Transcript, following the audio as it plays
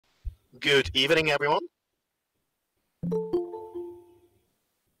Good evening, everyone.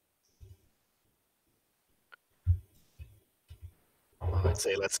 I'd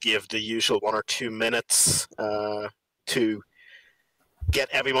say let's give the usual 1 or 2 minutes to get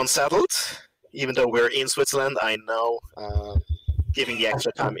everyone settled. Even though we're in Switzerland, I know giving the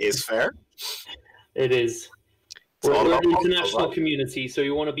extra time is fair. It is. We're an international community, so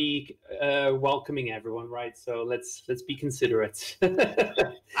you want to be welcoming everyone, right? So let's be considerate.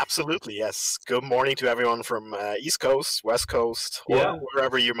 Absolutely, yes. Good morning to everyone from East Coast, West Coast, or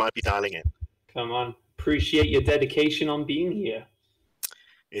wherever you might be dialing in. Come on. Appreciate your dedication on being here.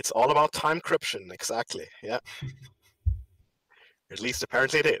 It's all about Timecryption, exactly, yeah. At least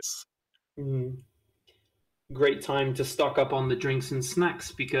apparently it is. Great time to stock up on the drinks and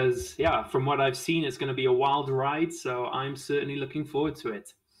snacks because, yeah, from what I've seen, it's going to be a wild ride, so I'm certainly looking forward to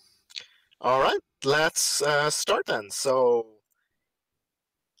it. All right, let's start then. So,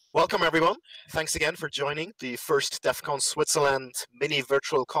 welcome everyone. Thanks again for joining the first DEF CON Switzerland mini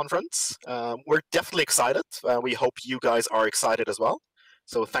virtual conference. We're definitely excited. We hope you guys are excited as well.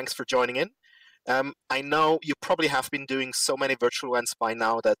 So thanks for joining in. I know you probably have been doing so many virtual events by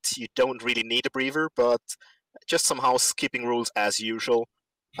now that you don't really need a breather, but just some housekeeping rules as usual.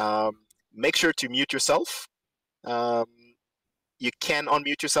 Make sure to mute yourself. You can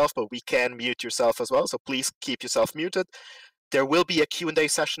unmute yourself, but we can mute yourself as well, so please keep yourself muted. There will be a Q&A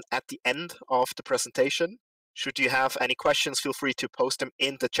session at the end of the presentation. Should you have any questions, feel free to post them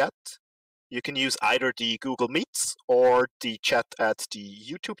in the chat. You can use either the Google Meets or the chat at the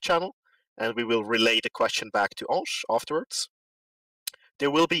YouTube channel, and we will relay the question back to Ange afterwards.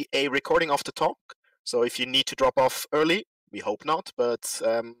 There will be a recording of the talk, so if you need to drop off early, we hope not, but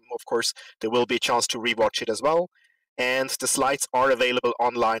of course there will be a chance to rewatch it as well. And the slides are available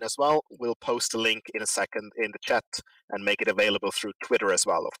online as well. We'll post a link in a second in the chat and make it available through Twitter as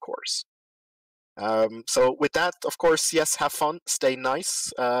well, of course. So with that, of course, yes, have fun, stay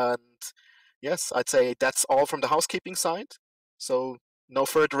nice, and yes, I'd say that's all from the housekeeping side. So no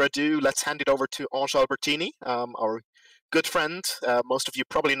further ado, let's hand it over to Ange Albertini, our good friend. Most of you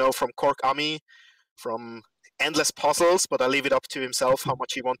probably know from Cork Ami, from Endless Puzzles, but I'll leave it up to himself how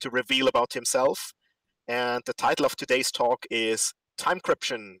much he wants to reveal about himself. And the title of today's talk is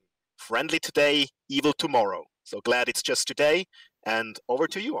Timecryption, Friendly Today, Evil Tomorrow. So glad it's just today, and over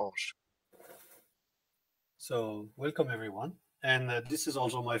to you, Ange. So welcome everyone. And this is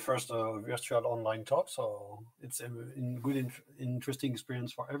also my first virtual online talk, so it's a good, interesting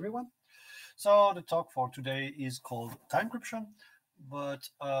experience for everyone. So the talk for today is called Timecryption, but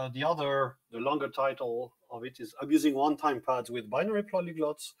the longer title of it is Abusing One-Time Pads with Binary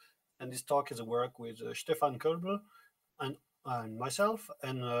Polyglots, and this talk is a work with Stefan Körbel and myself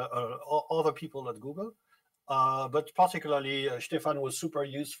and other people at Google, but particularly Stefan was super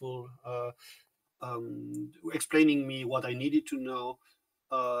useful explaining me what I needed to know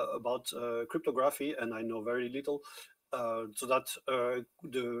about cryptography, and I know very little, so that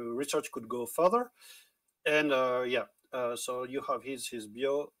the research could go further. And so you have his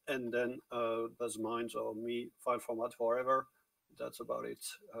bio, and then there's mine, so me, file format forever. That's about it.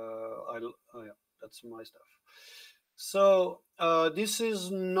 That's my stuff. So this is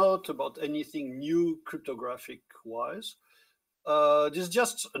not about anything new cryptographic wise. This is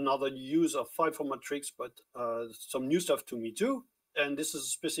just another use of file format tricks, but some new stuff to me too. And this is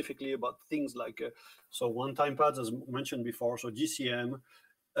specifically about things like so one-time pads, as mentioned before, so GCM,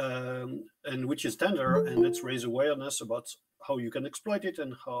 and which is tender. And let's raise awareness about how you can exploit it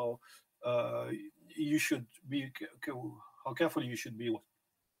and how you should be, how careful you should be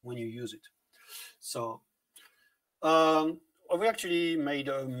when you use it. So we actually made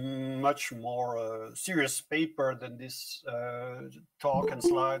a much more serious paper than this talk and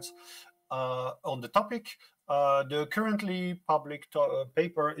slides on the topic. The currently public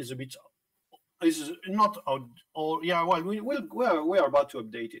paper is a bit not out. Yeah, well, we are about to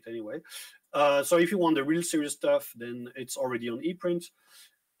update it anyway. So if you want the real serious stuff, then it's already on ePrint.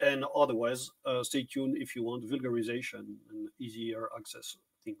 And otherwise, stay tuned if you want vulgarization and easier access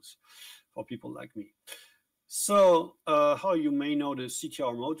things for people like me. So how you may know the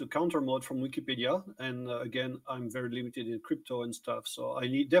CTR mode, the counter mode from Wikipedia. And again, I'm very limited in crypto and stuff. So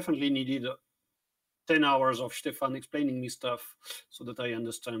I definitely needed 10 hours of Stefan explaining me stuff so that I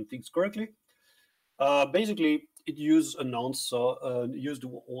understand things correctly. Basically, it used a nonce, so used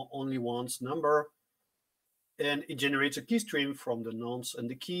only once number. And it generates a key stream from the nonce and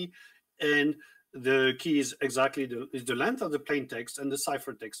the key. And the key is exactly the length of the plain text, and the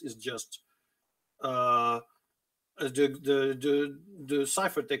ciphertext is just the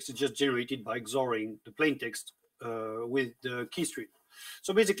ciphertext is just generated by XORing the plain text with the key stream.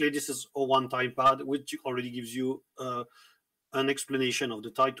 So basically, this is a one-time pad, which already gives you an explanation of the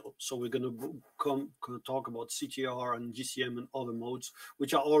title. So we're going to talk about CTR and GCM and other modes,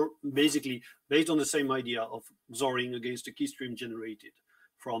 which are all basically based on the same idea of XORing against the key stream generated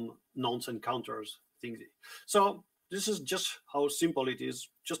from nonce and counters things. So this is just how simple it is,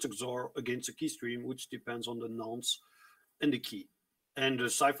 just XOR against a key stream, which depends on the nonce and the key and the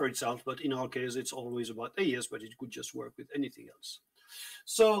cipher itself. But in our case, it's always about AES, but it could just work with anything else.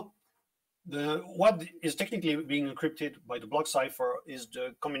 So what is technically being encrypted by the block cipher is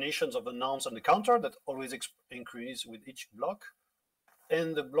the combinations of the nonce and the counter that always increase with each block.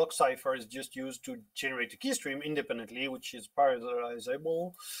 And the block cipher is just used to generate the key stream independently, which is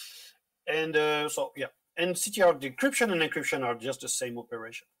parallelizable. And so, yeah. And CTR decryption and encryption are just the same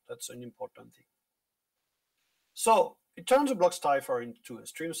operation. That's an important thing. So it turns a block cipher into a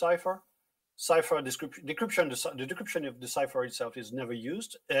stream cipher. Cipher decryption, the decryption of the cipher itself is never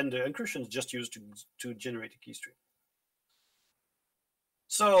used, and the encryption is just used to generate a key stream.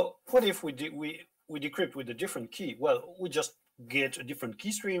 So what if we decrypt with a different key? Well, we just get a different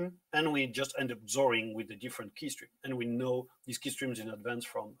key stream, and we just end up XORing with a different key stream. And we know these key streams in advance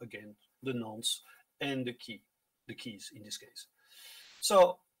from, again, the nonce and the keys in this case.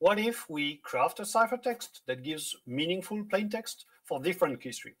 So what if we craft a ciphertext that gives meaningful plain text for different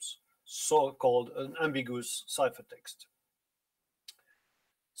key streams, so-called an ambiguous ciphertext?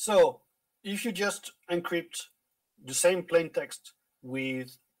 So if you just encrypt the same plain text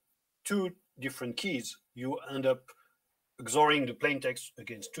with two different keys, you end up XORing the plain text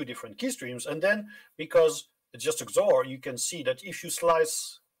against two different key streams. And then, because it's just XOR, you can see that if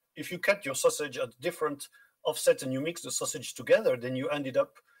you cut your sausage at different offsets and you mix the sausage together, then you ended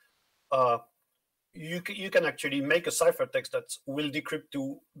up, you can actually make a ciphertext that will decrypt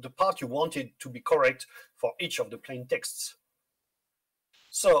to the part you wanted to be correct for each of the plain texts.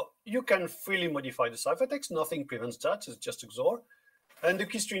 So you can freely modify the ciphertext. Nothing prevents that. It's just XOR. And the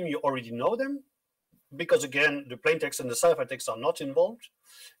key stream, you already know them, because again, the plain text and the ciphertext are not involved.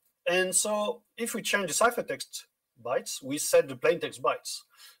 And so if we change the ciphertext bytes, we set the plain text bytes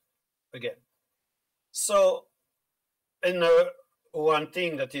again. So, and one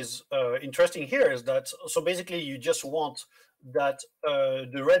thing that is interesting here is that, so basically you just want that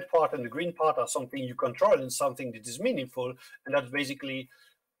the red part and the green part are something you control and something that is meaningful, and that's basically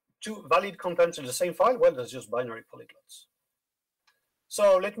two valid contents in the same file. Well, that's just binary polyglots.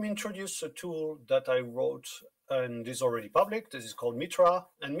 So let me introduce a tool that I wrote, and is already public. This is called Mitra,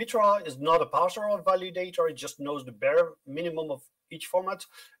 and Mitra is not a parser or validator. It just knows the bare minimum of each format.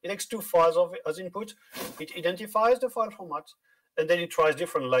 It takes two files as input. It identifies the file format, and then it tries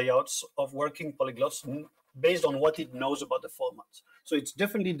different layouts of working polyglots based on what it knows about the format. So it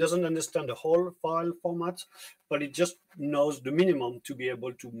definitely doesn't understand the whole file format, but it just knows the minimum to be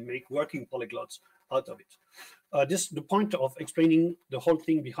able to make working polyglots out of it. The point of explaining the whole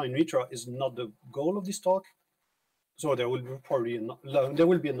thing behind Mitra is not the goal of this talk. So there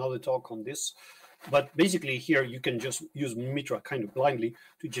will be another talk on this. But basically here you can just use Mitra kind of blindly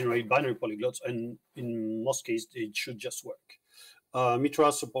to generate binary polyglots, and in most cases it should just work.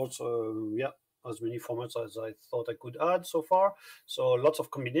 Mitra supports as many formats as I thought I could add so far. So lots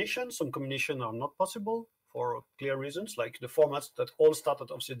of combinations. Some combinations are not possible for clear reasons, like the formats that all start at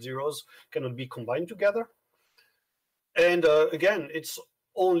offset zeros cannot be combined together. And again, it's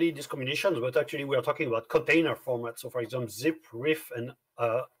only these combinations, but actually we are talking about container formats. So for example, zip, RIF, and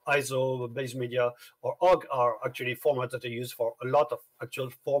ISO, base media, or OGG are actually formats that are used for a lot of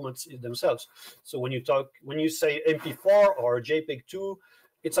actual formats themselves. So when you say MP4 or JPEG2,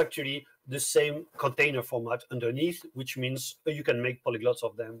 it's actually the same container format underneath, which means you can make polyglots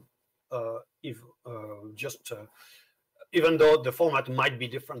of them even though the format might be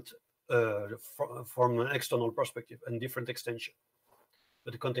different from an external perspective and different extension,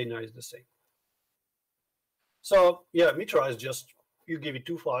 but the container is the same. So yeah, Mitra is just, you give it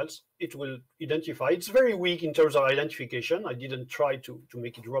two files, it will identify. It's very weak in terms of identification. I didn't try to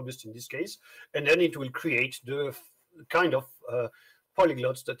make it robust in this case. And then it will create the kind of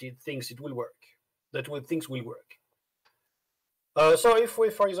polyglots that it thinks it will work, that it thinks will work. So if we,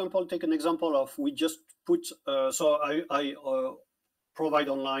 for example, take an example of, we just put, so I provide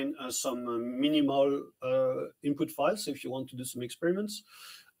online some minimal input files if you want to do some experiments.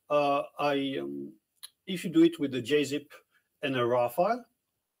 If you do it with the JZip and a RAR file,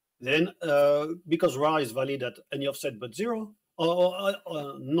 then because RAR is valid at any offset but zero, or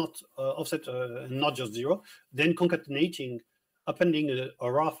not offset, not just zero, then concatenating, appending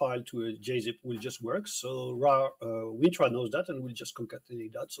a RAR file to a JZip will just work. So Mitra knows that and will just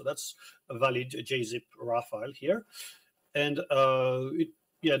concatenate that. So that's a valid JZip RAR file here. And the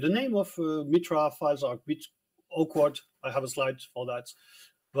name of Mitra files are a bit awkward. I have a slide for that.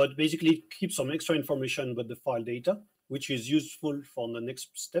 But basically, it keeps some extra information about the file data, which is useful for the next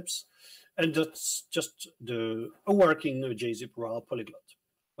steps. And that's just a working JZip RAR polyglot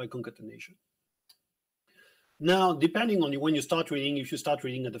by concatenation. Now, depending on when you start reading, if you start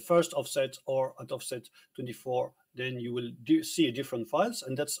reading at the first offset or at offset 24, then you will see different files,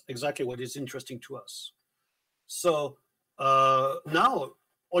 and that's exactly what is interesting to us. So now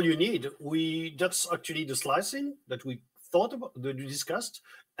all you need, that's actually the slicing that we thought about, that we discussed,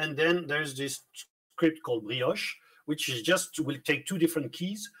 and then there's this script called brioche, which is will take two different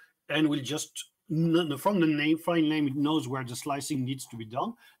keys and will just, from the file name, it knows where the slicing needs to be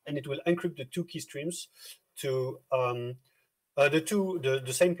done, and it will encrypt the two key streams to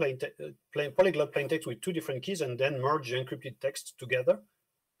the same polyglot plaintext with two different keys, and then merge the encrypted text together,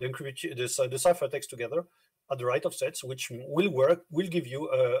 the ciphertext together at the right offsets, which will give you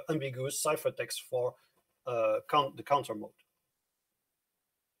ambiguous ciphertext for the counter mode.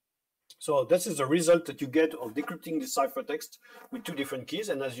 So this is the result that you get of decrypting the ciphertext with two different keys,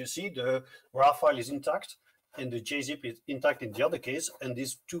 and as you see, the RAR file is intact and the JZip is intact in the other case, and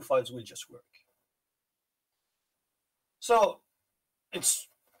these two files will just work. So it's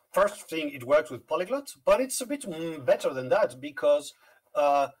first thing, it works with polyglot, but it's a bit better than that, because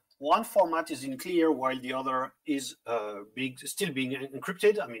one format is in clear while the other is still being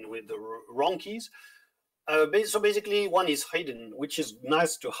encrypted, I mean with the wrong keys. So basically one is hidden, which is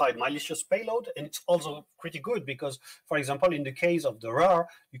nice to hide malicious payload, and it's also pretty good because, for example, in the case of the RAR,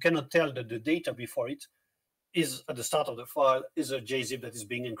 you cannot tell that the data before it is at the start of the file is a JZip that is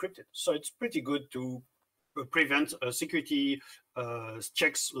being encrypted. So it's pretty good to prevent security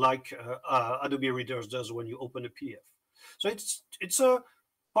checks like Adobe Readers does when you open a PDF. So it's a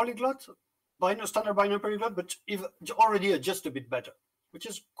polyglot, standard binary polyglot, but already just a bit better, which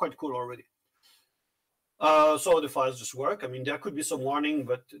is quite cool already. So the files just work. I mean, there could be some warning,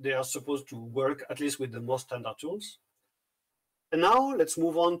 but they are supposed to work at least with the most standard tools. And now let's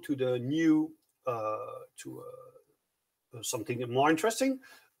move on to the new, something more interesting,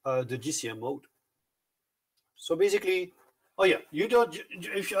 the GCM mode. So basically, oh yeah,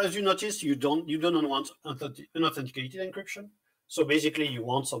 as you notice, you don't want an authenticated encryption. So basically, you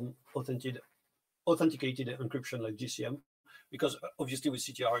want some authenticated encryption like GCM, because obviously with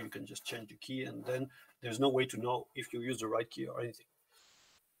CTR you can just change the key, and then there's no way to know if you use the right key or anything.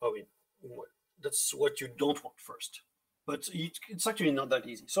 I mean, that's what you don't want first, but it's actually not that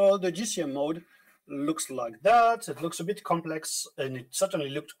easy. So the GCM mode looks like that. It looks a bit complex, and it certainly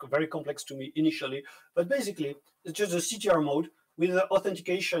looked very complex to me initially, but basically it's just a CTR mode with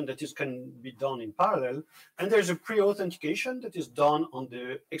authentication that can be done in parallel, and there's a pre-authentication that is done on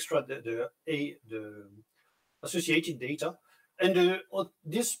the associated data, and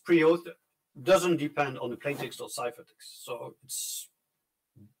this pre-auth doesn't depend on the plaintext or ciphertext, so it's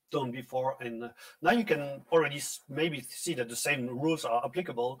done before, and now you can already maybe see that the same rules are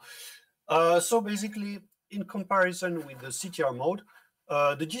applicable. So basically, in comparison with the CTR mode,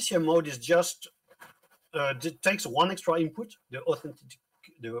 the GCM mode is just it takes one extra input, the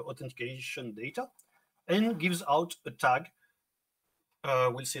authentication data, and gives out a tag.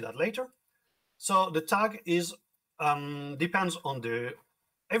 We'll see that later. So the tag is depends on the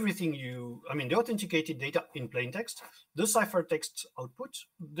authenticated data in plain text, the ciphertext output,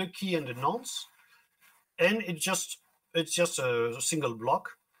 the key and the nonce, and it's just a single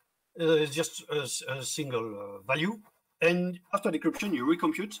block. It's just a single value, and after decryption you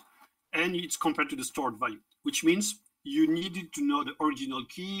recompute, and it's compared to the stored value, which means you needed to know the original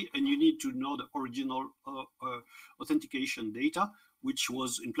key, and you need to know the original authentication data, which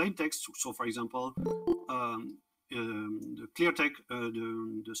was in plain text. So for example, the clear text,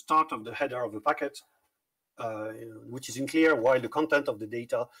 the start of the header of a packet, which is in clear, while the content of the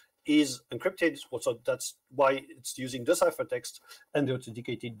data is encrypted. So that's why it's using the ciphertext and the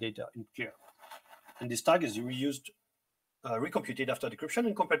authenticated data in clear. And this tag is reused, recomputed after decryption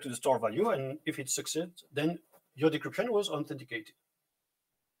and compared to the store value. And if it succeeds, then your decryption was authenticated,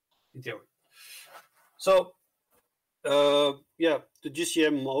 in theory. So yeah, the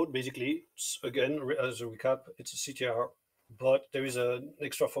GCM mode basically, again, as a recap, it's a CTR, but there is an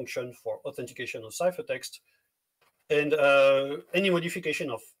extra function for authentication of ciphertext, and any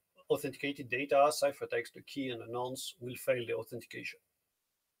modification of authenticated data, ciphertext, the key, and the nonce will fail the authentication.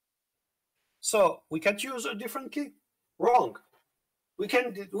 So we can't use a different key. Wrong. We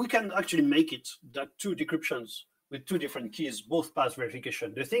can actually make it that two decryptions with two different keys both pass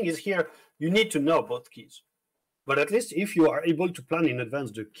verification. The thing is here, you need to know both keys. But at least if you are able to plan in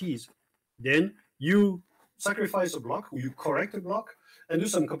advance the keys, then you sacrifice a block, you correct a block, and do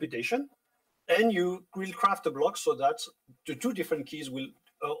some computation, and you will craft a block so that the two different keys will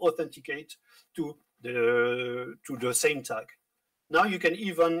authenticate to the same tag. Now you can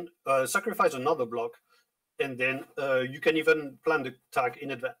even sacrifice another block, and then you can even plan the tag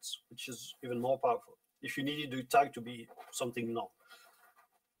in advance, which is even more powerful if you needed the tag to be something null.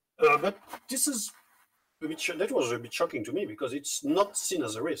 But this is that was a bit shocking to me because it's not seen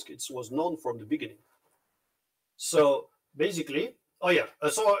as a risk. It was known from the beginning. So basically, oh yeah.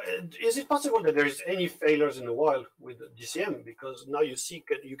 So is it possible that there is any failures in the wild with DCM? Because now you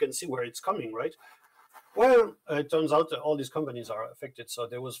can see where it's coming, right? Well, it turns out that all these companies are affected. So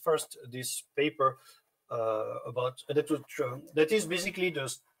there was first this paper about that is basically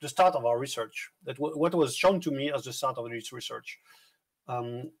the start of our research. What was shown to me as the start of this research.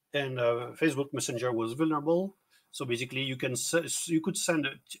 And Facebook Messenger was vulnerable. So basically, you could send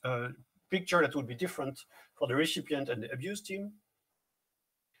a picture that would be different for the recipient and the abuse team.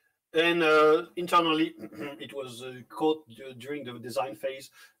 And internally, it was caught during the design phase.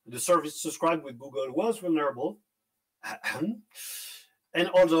 The service subscribed with Google was vulnerable. And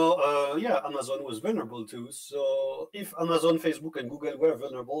although, yeah, Amazon was vulnerable too. So if Amazon, Facebook, and Google were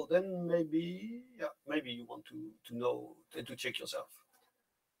vulnerable, then maybe, yeah, maybe you want to know and to check yourself.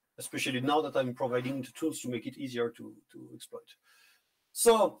 Especially now that I'm providing the tools to make it easier to exploit.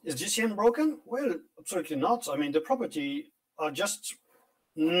 So is GCM broken? Well, absolutely not. I mean, the property are just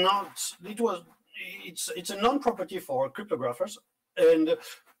not. It's a non-property for cryptographers, and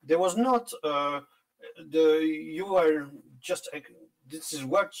there was not you are just. This is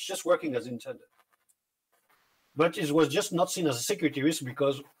just working as intended. But it was just not seen as a security risk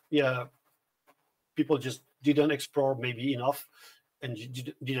because, yeah, people just didn't explore maybe enough and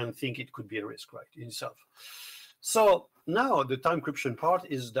didn't think it could be a risk, right, in itself. So now the Timecryption part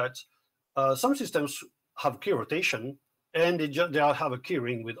is that some systems have key rotation and they have a key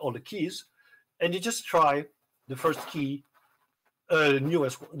ring with all the keys, and they just try the first key,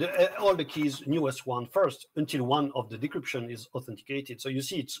 all the keys, newest one first, until one of the decryption is authenticated. So you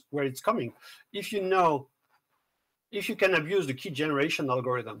see where it's coming. If you can abuse the key generation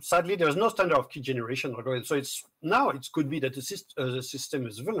algorithm. Sadly, there's no standard of key generation algorithm. So it could be that the system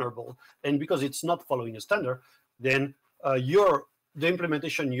is vulnerable, and because it's not following a standard, then the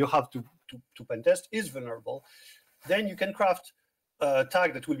implementation you have to pen test is vulnerable. Then you can craft a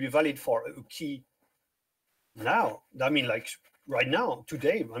tag that will be valid for a key now. I mean, like right now,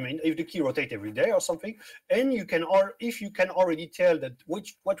 today. I mean, if the key rotate every day or something, and you can, or if you can already tell that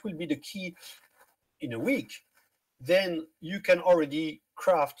what will be the key in a week, then you can already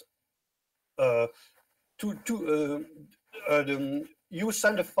craft you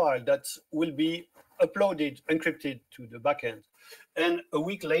send a file that will be uploaded, encrypted to the backend. And a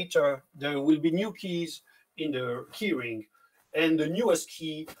week later, there will be new keys in the key ring, and the newest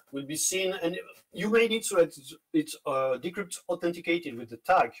key will be seen. And you made it so that it's decrypt authenticated with the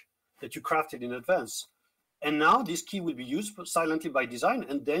tag that you crafted in advance. And now this key will be used silently by design,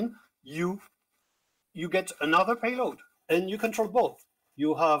 and then you get another payload, and you control both.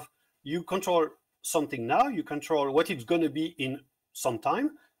 You control something now, you control what it's going to be in some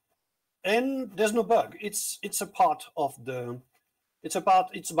time, and there's no bug. It's a part of the.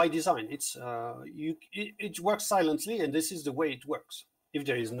 It's by design. It works silently, and this is the way it works. If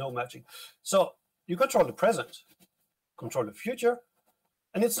there is no matching, so you control the present, control the future,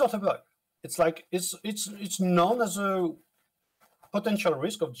 and it's not a bug. It's like it's known as a potential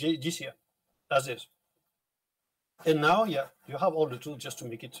risk of GCM, as is. And now, yeah, you have all the tools just to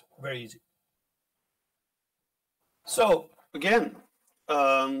make it very easy. So again,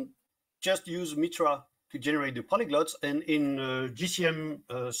 just use Mitra to generate the polyglots, and in GCM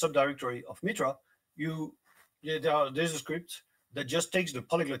subdirectory of Mitra, there's a script that just takes the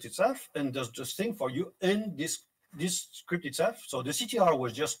polyglot itself and does this thing for you in this script itself. So the CTR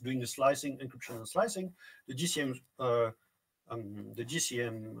was just doing the slicing, encryption, and slicing. The GCM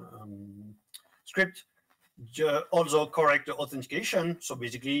script also correct the authentication. So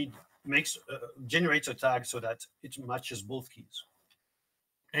basically, generates a tag so that it matches both keys.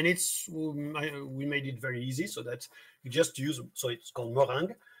 And we made it very easy so that you just use, so it's called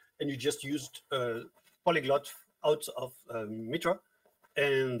meringue, and you just used polyglot out of Mitra,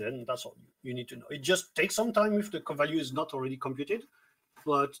 and then that's all you need to know. It just takes some time if the value is not already computed,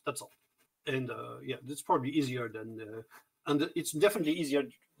 but that's all. And yeah, that's probably easier than, and it's definitely easier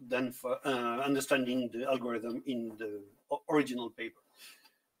than for understanding the algorithm in the original paper.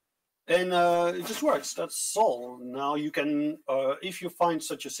 And it just works. That's all. Now you can, if you find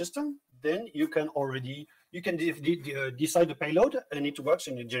such a system, then you can decide the payload, and it works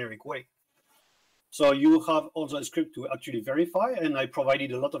in a generic way. So you have also a script to actually verify, and I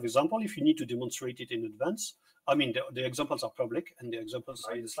provided a lot of examples if you need to demonstrate it in advance. I mean, the examples are public, and the examples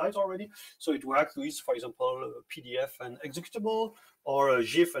are in the slides already. So it works with, for example, PDF and executable, or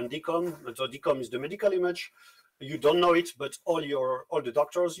GIF and DCOM. So DCOM is the medical image. You don't know it, but all the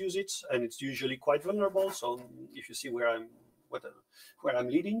doctors use it, and it's usually quite vulnerable. So if you see where I'm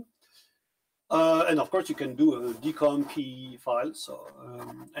leading. And of course, you can do a DCOM P file. So,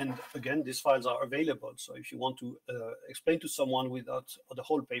 and again, these files are available. So if you want to explain to someone without the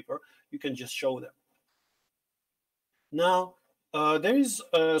whole paper, you can just show them. Now, there is,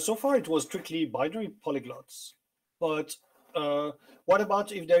 so far it was strictly binary polyglots, but what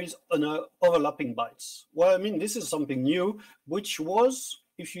about if there is an overlapping bytes? Well, I mean, this is something new, which was,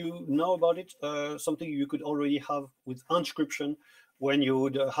 if you know about it, something you could already have with Ange-cryption, when you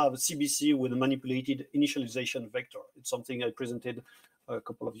would have a CBC with a manipulated initialization vector. It's something I presented a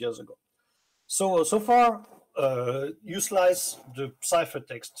couple of years ago. So far, you slice the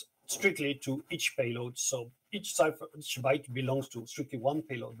ciphertext strictly to each payload. So each byte belongs to strictly one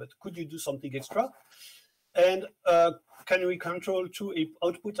payload, but could you do something extra? And can we control two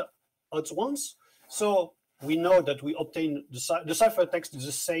output at once? So we know that we obtain the ciphertext is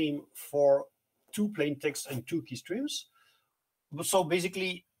the same for two plain text and two key streams. So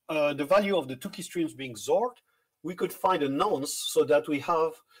basically, the value of the two key streams being XORed, we could find a nonce so that we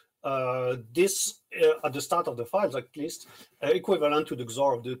have this at the start of the files, at least, equivalent to the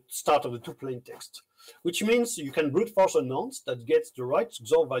XOR of the start of the two plain text, which means you can brute force a nonce that gets the right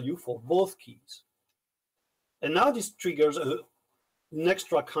XOR value for both keys. And now this triggers an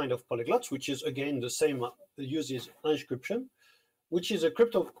extra kind of polyglots, which is again the same, uses Ange-cryption, which is a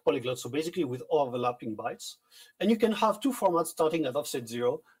crypto polyglot, so basically with overlapping bytes. And you can have two formats starting at offset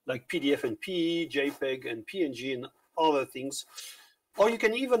 0, like PDF and PE, JPEG and PNG, and other things. Or you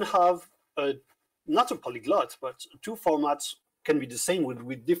can even have not a polyglot, but two formats can be the same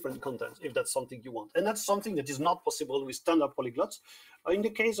with different content, if that's something you want. And that's something that is not possible with standard polyglots. In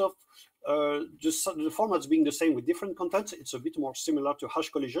the case of the formats being the same with different content, it's a bit more similar to hash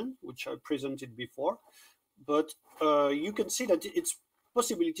collision, which I presented before. But you can see that it's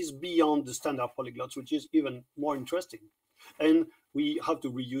possibilities beyond the standard polyglots, which is even more interesting. And we have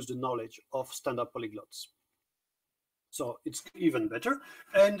to reuse the knowledge of standard polyglots. So it's even better.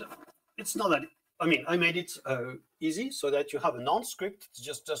 And it's not that, I mean, I made it easy so that you have a nonce script,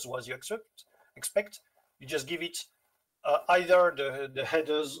 just as what you expect. You just give it either the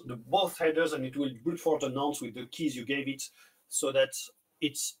headers, both headers, and it will brute force the nonce with the keys you gave it, so that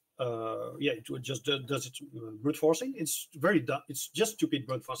it's it will just does it brute forcing. It's it's just stupid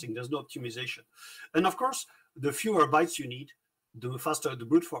brute forcing. There's no optimization, and of course, the fewer bytes you need, the faster the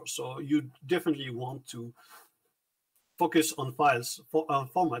brute force. So you definitely want to focus on files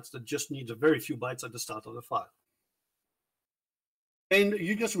formats that just need a very few bytes at the start of the file, and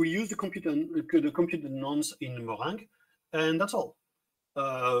you just reuse the computed nonce in Meringue, and that's all.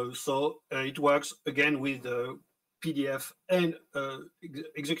 So it works again with PDF and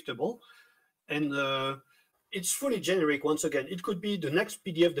executable, and it's fully generic. Once again, it could be the next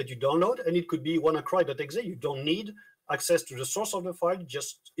PDF that you download, and it could be WannaCry.exe. You don't need access to the source of the file.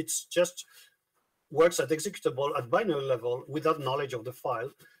 It's just works at executable at binary level without knowledge of the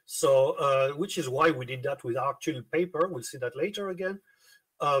file. So which is why we did that with our actual paper. We'll see that later again.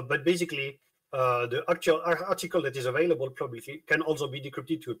 But basically, the actual article that is available publicly can also be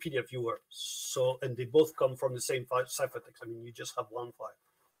decrypted to a PDF viewer. So, and they both come from the same file, ciphertext. I mean, you just have one file.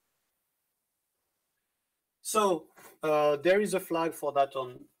 So there is a flag for that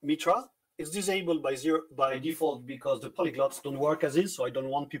on Mitra. It's disabled by default because the polyglots don't work as is. So I don't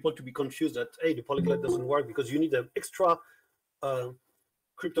want people to be confused that, hey, the polyglot doesn't work, because you need an extra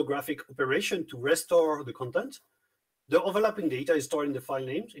cryptographic operation to restore the content. The overlapping data is stored in the file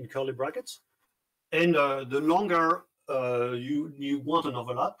names in curly brackets. And the longer you want an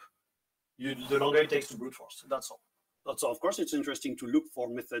overlap, the longer it takes to brute force. That's all. That's all. Of course, it's interesting to look for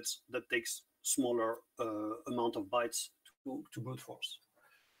methods that takes smaller amount of bytes to brute force.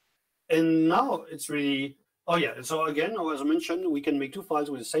 And now it's really, oh yeah. So again, as I mentioned, we can make two files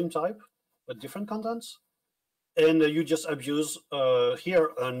with the same type, but different contents. And you just abuse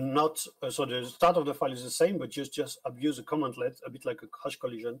here, so the start of the file is the same, but you just abuse a commandlet, a bit like a hash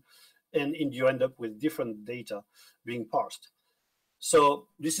collision, and you end up with different data being parsed. So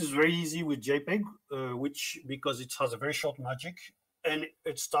this is very easy with JPEG, because it has a very short magic, and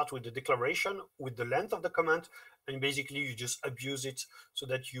it starts with the declaration, with the length of the command, and basically you just abuse it so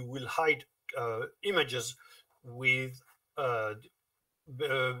that you will hide images with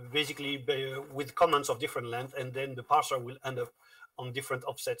with comments of different length, and then the parser will end up on different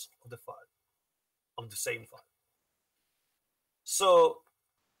offsets of the file. on the same file. So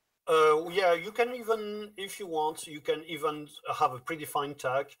yeah, you can even, if you want, you can even have a predefined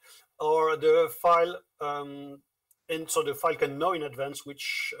tag, or the file, and so the file can know in advance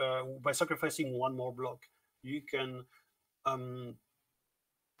which, by sacrificing one more block, you can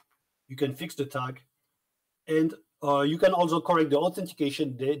fix the tag, and you can also correct the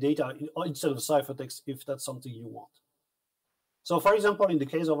authentication data instead of ciphertext if that's something you want. So, for example, in the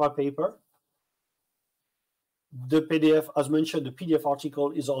case of our paper, the PDF, as mentioned, the PDF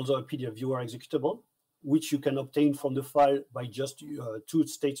article is also a PDF viewer executable, which you can obtain from the file by just 2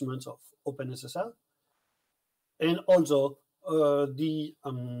 statements of OpenSSL. And also the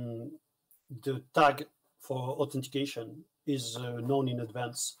tag for authentication is known in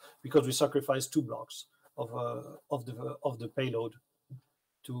advance because we sacrifice 2 blocks of the payload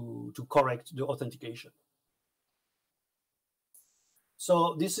to correct the authentication.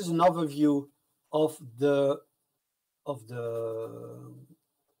 So this is an overview of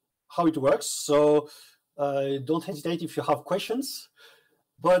how it works. So don't hesitate if you have questions.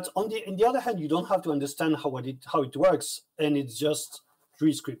 But on the other hand, you don't have to understand how it works, and it's just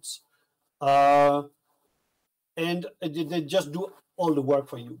 3 scripts, and they just do all the work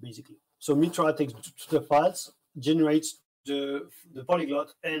for you basically. So Mitra takes the files, generates the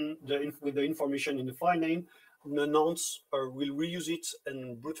polyglot, and with the information in the file name, Nonce will reuse it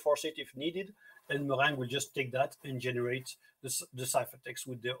and brute force it if needed, and Meringue will just take that and generate the ciphertext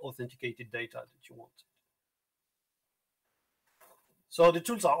with the authenticated data that you want. So the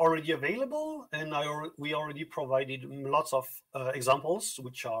tools are already available, and we already provided lots of examples,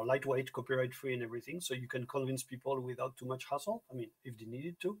 which are lightweight, copyright-free, and everything. So you can convince people without too much hassle. I mean, if they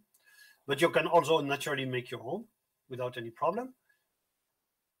needed to, but you can also naturally make your own without any problem.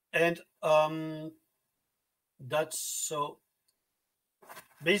 And that's so.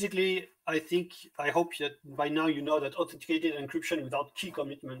 Basically, I hope that by now you know that authenticated encryption without key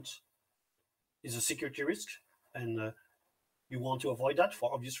commitment is a security risk, and you want to avoid that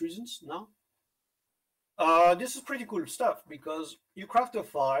for obvious reasons now. This is pretty cool stuff because you craft a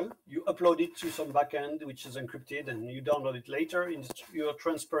file, you upload it to some backend which is encrypted, and you download it later. You're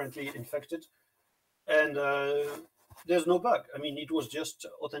transparently infected, and there's no bug. I mean, it was just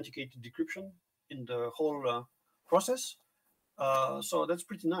authenticated decryption in the whole process. So that's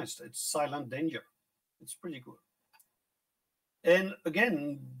pretty nice. It's silent danger. It's pretty cool. And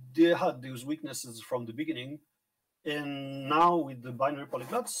again, they had those weaknesses from the beginning. And now with the binary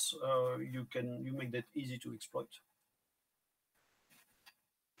polyglots, you make that easy to exploit.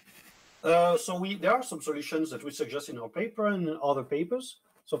 So there are some solutions that we suggest in our paper and in other papers.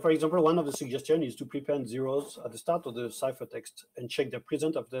 So for example, one of the suggestions is to prepend zeros at the start of the ciphertext and check the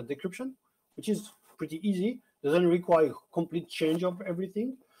present of the decryption, which is pretty easy. Doesn't require complete change of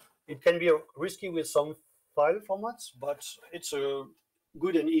everything. It can be risky with some file formats, but it's a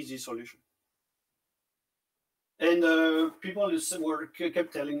good and easy solution. And people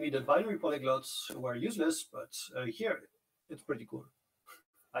kept telling me that binary polyglots were useless, but here it's pretty cool,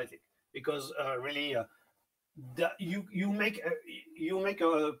 I think, because really you make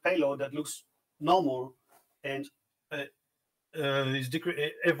a payload that looks normal and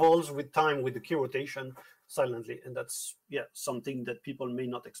evolves with time with the key rotation silently, and that's something that people may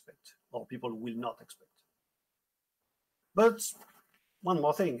not expect, or people will not expect. But one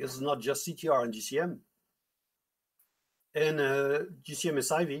more thing, it's not just CTR and GCM. And GCM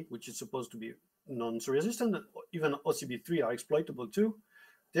SIV, which is supposed to be nonce-resistant, even OCB3 are exploitable too.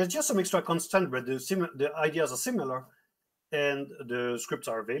 There's just some extra constant, but the ideas are similar, and the scripts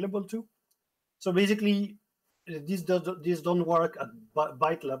are available too. So basically, these don't work at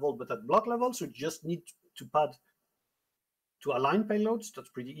byte level, but at block level. So you just need to align payloads. That's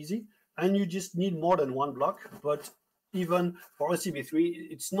pretty easy, and you just need more than one block. But even for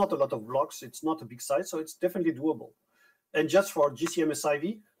OCB3, it's not a lot of blocks. It's not a big size, so it's definitely doable. And just for GCM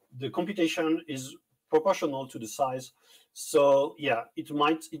SIV, the computation is proportional to the size. So yeah, it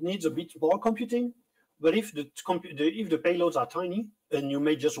needs a bit more computing. But if the payloads are tiny, and you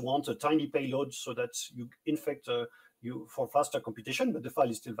may just want a tiny payload so that you infect you for faster computation, but the file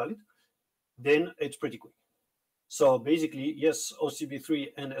is still valid, then it's pretty quick. So basically, yes,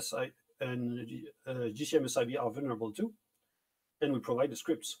 OCB3 and GCM SIV are vulnerable too, and we provide the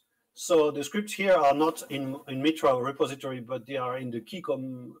scripts. So the scripts here are not in Mitra repository, but they are in the key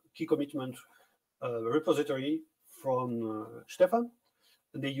commitment repository from Stefan.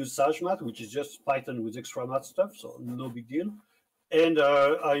 And they use SageMath, which is just Python with extra math stuff, so no big deal. And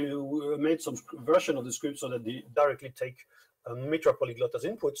I made some version of the script so that they directly take Mitra polyglot as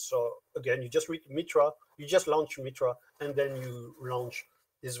input. So again, you just read Mitra, you just launch Mitra, and then you launch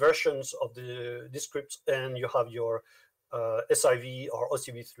these versions of these scripts, and you have your SIV or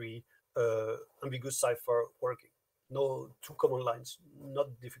OCB3 ambiguous cipher working. No two command lines, not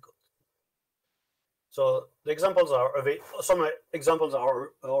difficult. So the examples are some examples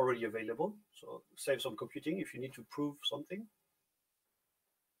are already available. So save some computing if you need to prove something.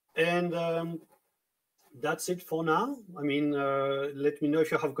 And that's it for now. I mean, let me know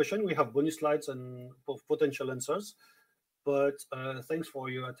if you have a question. We have bonus slides and potential answers. But thanks for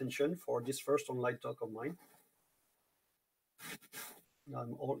your attention for this first online talk of mine.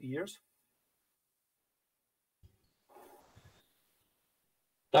 I'm all ears.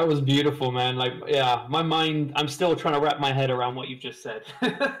 That was beautiful, man. Like, yeah, my mind, I'm still trying to wrap my head around what you've just said.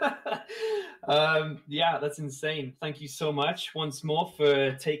 Yeah, that's insane. Thank you so much once more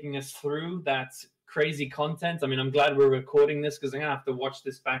for taking us through that crazy content. I mean, I'm glad we're recording this because I'm gonna have to watch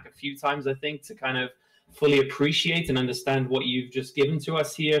this back a few times, I think, to kind of fully appreciate and understand what you've just given to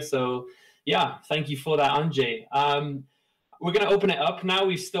us here. So yeah, thank you for that, Ange. We're going to open it up now.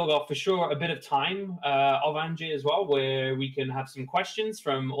 We've still got, for sure, a bit of time of Ange as well, where we can have some questions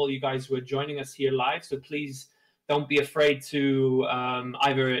from all you guys who are joining us here live. So please don't be afraid to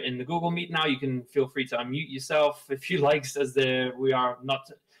either in the Google Meet now, you can feel free to unmute yourself if you like, as we are not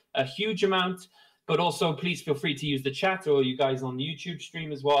a huge amount. But also, please feel free to use the chat, or you guys on the YouTube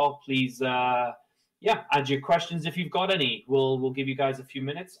stream as well. Please, yeah, add your questions if you've got any. We'll give you guys a few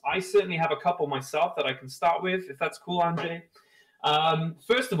minutes. I certainly have a couple myself that I can start with, if that's cool, Ange.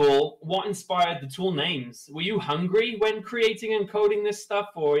 First of all, what inspired the tool names? Were you hungry when creating and coding this stuff,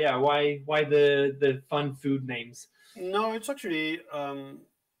 or yeah, why the fun food names? No, it's actually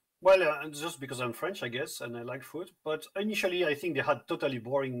well, just because I'm French, I guess, and I like food. But initially, I think they had totally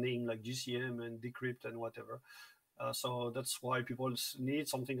boring name like GCM and Decrypt and whatever. So that's why people need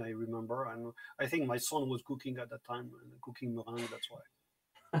something I remember. And I think my son was cooking at that time, cooking meringue, that's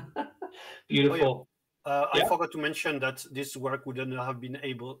why. Beautiful. Oh, yeah. I forgot to mention that this work wouldn't have been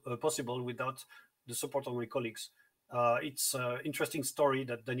possible without the support of my colleagues. It's an interesting story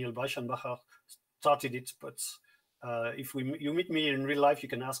that Daniel Breichenbacher started it, but if you meet me in real life, you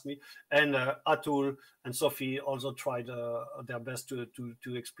can ask me. And Atul and Sophie also tried their best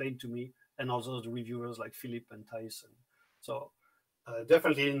to explain to me, and also the reviewers like Philip and Thijs. And so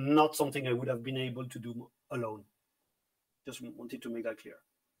definitely not something I would have been able to do alone. Just wanted to make that clear.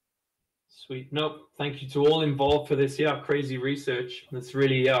 Sweet. Nope. Thank you to all involved for this. Yeah, crazy research. It's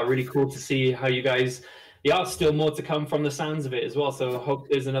really, really cool to see how you guys. Yeah, still more to come from the sounds of it as well. So I hope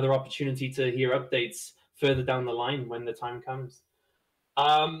there's another opportunity to hear updates further down the line when the time comes.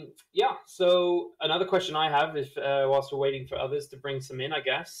 Yeah. So another question I have, if whilst we're waiting for others to bring some in, I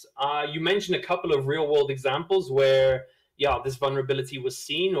guess you mentioned a couple of real-world examples where, yeah, this vulnerability was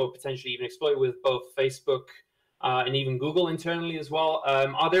seen or potentially even exploited with both Facebook. And even Google internally as well.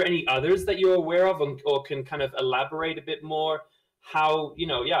 Are there any others that you're aware of, or can kind of elaborate a bit more? How,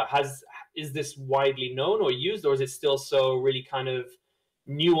 is this widely known or used, or is it still so really kind of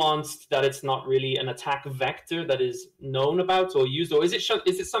nuanced that it's not really an attack vector that is known about or used? Or is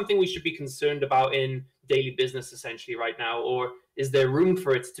it something we should be concerned about in daily business essentially right now, or is there room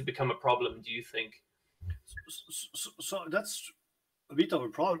for it to become a problem, do you think? So that's a bit of a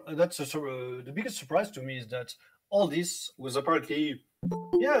problem. That's the biggest surprise to me is that all this was apparently,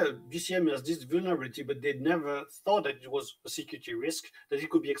 yeah, GCM has this vulnerability, but they never thought that it was a security risk, that it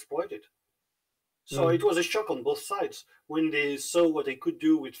could be exploited. So it was a shock on both sides when they saw what they could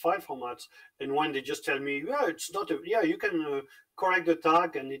do with file formats, and when they just tell me, yeah, it's not yeah, you can correct the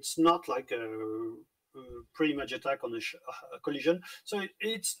tag, and it's not like a pre-image attack on a collision. So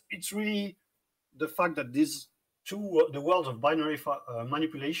it's really the fact that these the world of binary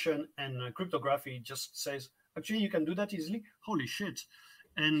manipulation and cryptography just says, actually, you can do that easily. Holy shit.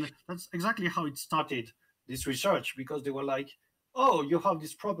 And that's exactly how it started, this research, because they were like, oh, you have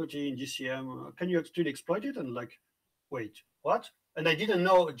this property in GCM. Can you actually exploit it? And like, wait, what? And I didn't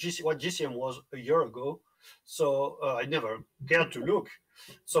know what GCM was a year ago. So I never cared to look.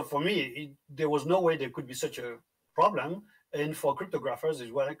 So for me, there was no way there could be such a problem. And for cryptographers,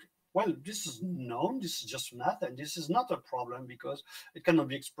 it was like, well, this is known, this is just math, and this is not a problem because it cannot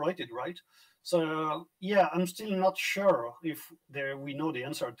be exploited, right? So, yeah, I'm still not sure if we know the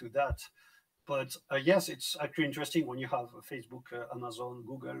answer to that. But yes, it's actually interesting when you have Facebook, Amazon,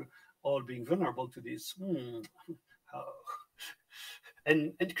 Google, all being vulnerable to this.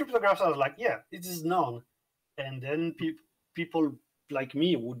 And cryptographers are like, yeah, it is known. And then people like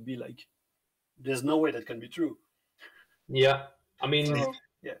me would be like, there's no way that can be true. Yeah, I mean... So,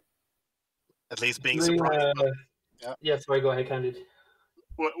 yeah. At least being surprised. Yeah, sorry, go ahead, Candid.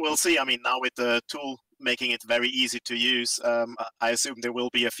 We'll see. I mean, now with the tool making it very easy to use. I assume there will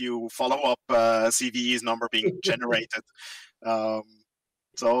be a few follow-up CVEs number being generated.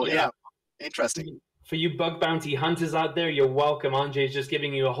 So yeah, interesting. For you bug bounty hunters out there, you're welcome. Ange is just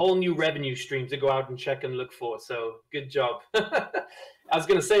giving you a whole new revenue stream to go out and check and look for. So good job. I was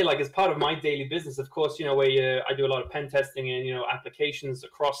going to say, like, as part of my daily business, of course, you know, where I do a lot of pen testing and, you know, applications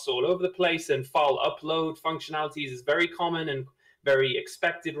across all over the place, and file upload functionalities is very common and very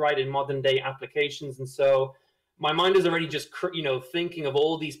expected, right, in modern day applications. And so my mind is already just, you know, thinking of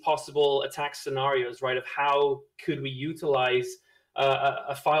all these possible attack scenarios, right, of how could we utilize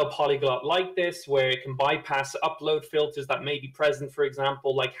a file polyglot like this, where it can bypass upload filters that may be present, for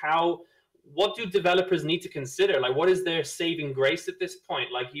example. Like, what do developers need to consider? Like, what is their saving grace at this point?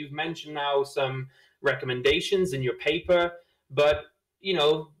 Like, you've mentioned now some recommendations in your paper, but, you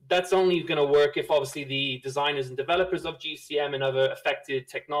know, that's only going to work if obviously the designers and developers of GCM and other affected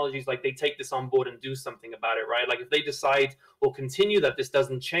technologies, like, they take this on board and do something about it, right? Like, if they decide or continue that this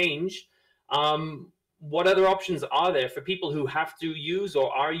doesn't change, what other options are there for people who have to use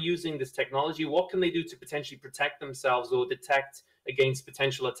or are using this technology? What can they do to potentially protect themselves or detect against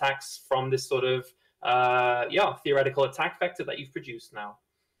potential attacks from this sort of theoretical attack vector that you've produced now?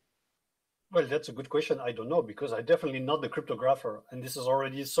 Well, that's a good question. I don't know, because I'm definitely not the cryptographer, and this is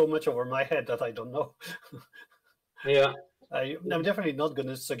already so much over my head that I don't know. Yeah, I'm definitely not going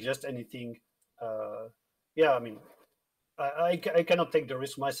to suggest anything. Yeah, I mean, I cannot take the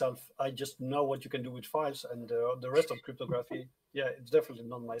risk myself. I just know what you can do with files, and the rest of cryptography, yeah, it's definitely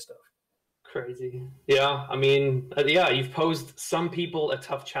not my stuff. Crazy. Yeah, I mean, yeah, you've posed some people a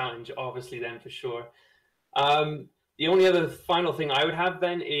tough challenge, obviously, then, for sure. The only other final thing I would have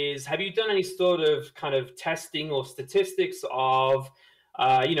then is, have you done any sort of kind of testing or statistics of,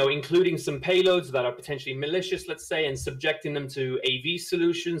 you know, including some payloads that are potentially malicious, let's say, and subjecting them to AV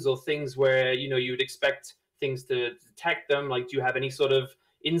solutions or things where, you know, you would expect things to detect them? Like, do you have any sort of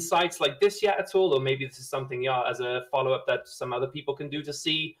insights like this yet at all? Or maybe this is something, yeah, as a follow-up that some other people can do to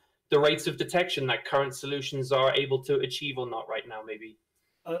see the rates of detection that current solutions are able to achieve or not right now, maybe?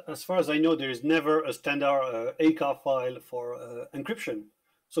 As far as I know, there is never a standard ACAR file for encryption.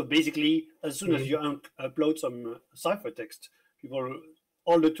 So basically, as soon as you upload some ciphertext,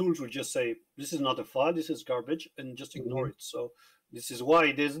 all the tools will just say, this is not a file, this is garbage, and just ignore it. So this is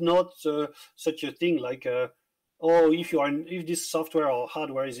why there's not such a thing like, oh, if this software or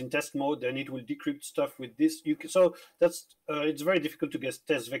hardware is in test mode, then it will decrypt stuff with this. So that's it's very difficult to get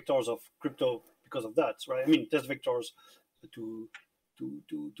test vectors of crypto because of that, right? I mean, test vectors to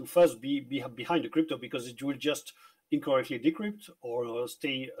first be behind the crypto, because it will just incorrectly decrypt or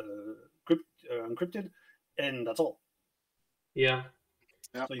stay encrypted, and that's all. Yeah.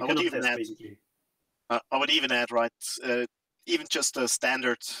 Yeah, so you cannot test, basically. I would even add, right, even just a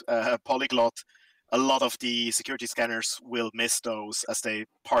standard polyglot, a lot of the security scanners will miss those as they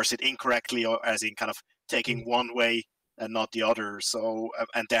parse it incorrectly, or as in kind of taking one way and not the other. So,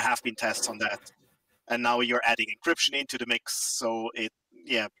 and there have been tests on that. And now you're adding encryption into the mix. So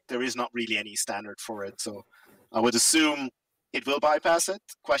there is not really any standard for it. So I would assume it will bypass it.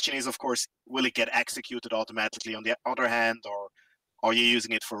 Question is, of course, will it get executed automatically on the other hand, or are you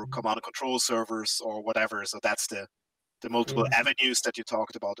using it for command and control servers or whatever? So that's the multiple avenues that you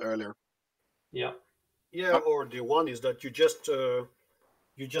talked about earlier. Yeah. Yeah, or the one is that you just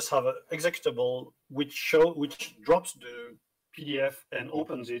have an executable which drops the PDF and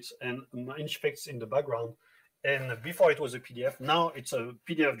opens it and inspects in the background. And before it was a PDF, now it's a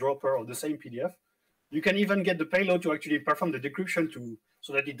PDF dropper of the same PDF. You can even get the payload to actually perform the decryption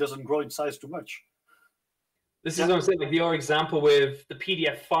so that it doesn't grow in size too much. This is what I'm saying, like your example with the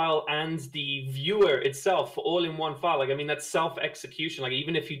PDF file and the viewer itself all in one file. Like, I mean, that's self-execution. Like,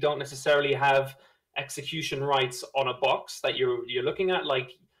 even if you don't necessarily have execution rights on a box that you're looking at,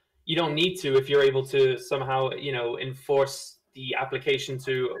 like, you don't need to if you're able to somehow, you know, enforce the application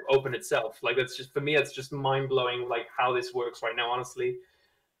to open itself. Like, that's just, for me, that's just mind-blowing, like, how this works right now, honestly.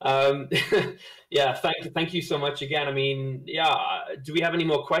 Yeah, thank you so much again. I mean, yeah, do we have any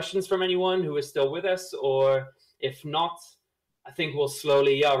more questions from anyone who is still with us? Or if not, I think we'll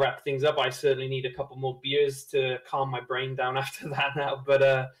slowly wrap things up. I certainly need a couple more beers to calm my brain down after that now.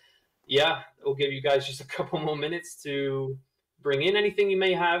 But yeah, we'll give you guys just a couple more minutes to bring in anything you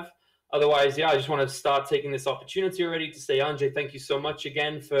may have. Otherwise, yeah, I just want to start taking this opportunity already to say, Ange, thank you so much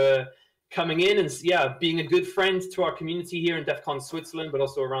again for coming in and, yeah, being a good friend to our community here in DEF CON Switzerland, but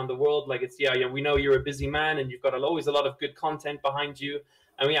also around the world. Like, it's, yeah, we know you're a busy man and you've got always a lot of good content behind you.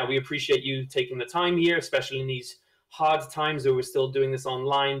 And yeah, we appreciate you taking the time here, especially in these hard times where we're still doing this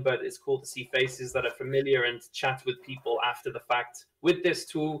online, but it's cool to see faces that are familiar and chat with people after the fact with this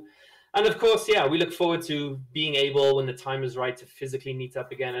tool. And of course, yeah, we look forward to being able, when the time is right, to physically meet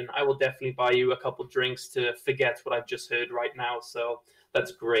up again. And I will definitely buy you a couple drinks to forget what I've just heard right now. So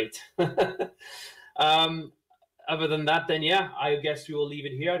that's great. Other than that, then, yeah, I guess we will leave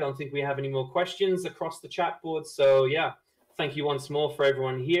it here. I don't think we have any more questions across the chat board. So, yeah, thank you once more for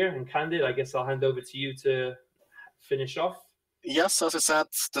everyone here. And Candid, I guess I'll hand over to you to finish off. Yes, as I said,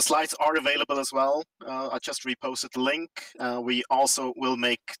 the slides are available as well. I just reposted the link. We also will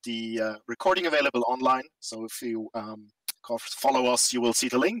make the recording available online. So if you follow us, you will see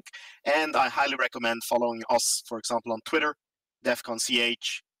the link. And I highly recommend following us, for example, on Twitter,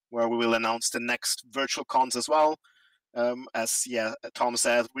 DefConCH, where we will announce the next virtual cons as well. As Tom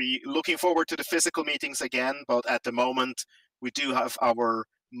said, we're looking forward to the physical meetings again, but at the moment, we do have our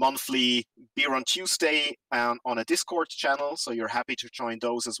monthly Beer on Tuesday on a Discord channel, so you're happy to join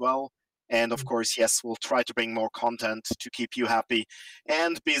those as well. And of course, yes, we'll try to bring more content to keep you happy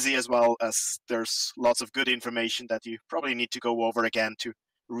and busy as well, as there's lots of good information that you probably need to go over again to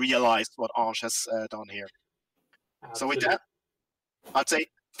realize what Ange has done here. Absolutely. So with that, I'd say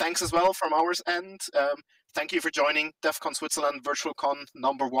thanks as well from our end. Thank you for joining DEF CON Switzerland Virtual Con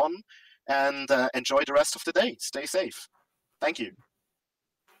 #1, and enjoy the rest of the day. Stay safe. Thank you.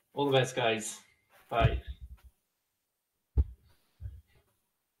 All the best, guys. Bye.